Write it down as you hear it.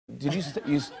did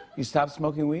you stop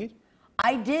smoking weed?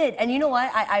 I did, and you know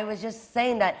what? I was just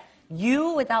saying that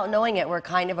you, without knowing it, were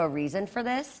kind of a reason for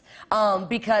this,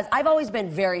 because I've always been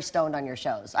very stoned on your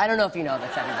shows. I don't know if you know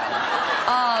this, everybody.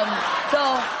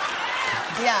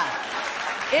 Yeah.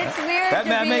 It's weird to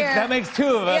be here. That makes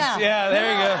two of us. Yeah,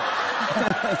 there you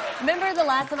go. Remember the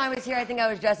last time I was here, I think I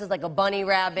was dressed as like a bunny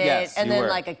rabbit, yes, and then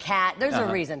like a cat. There's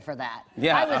a reason for that.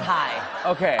 Yeah. I was high.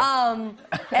 Okay.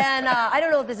 And I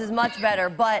don't know if this is much better,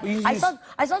 but I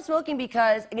stopped smoking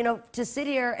because, you know, to sit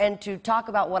here and to talk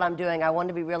about what I'm doing, I want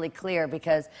to be really clear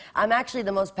because I'm actually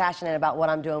the most passionate about what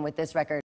I'm doing with this record.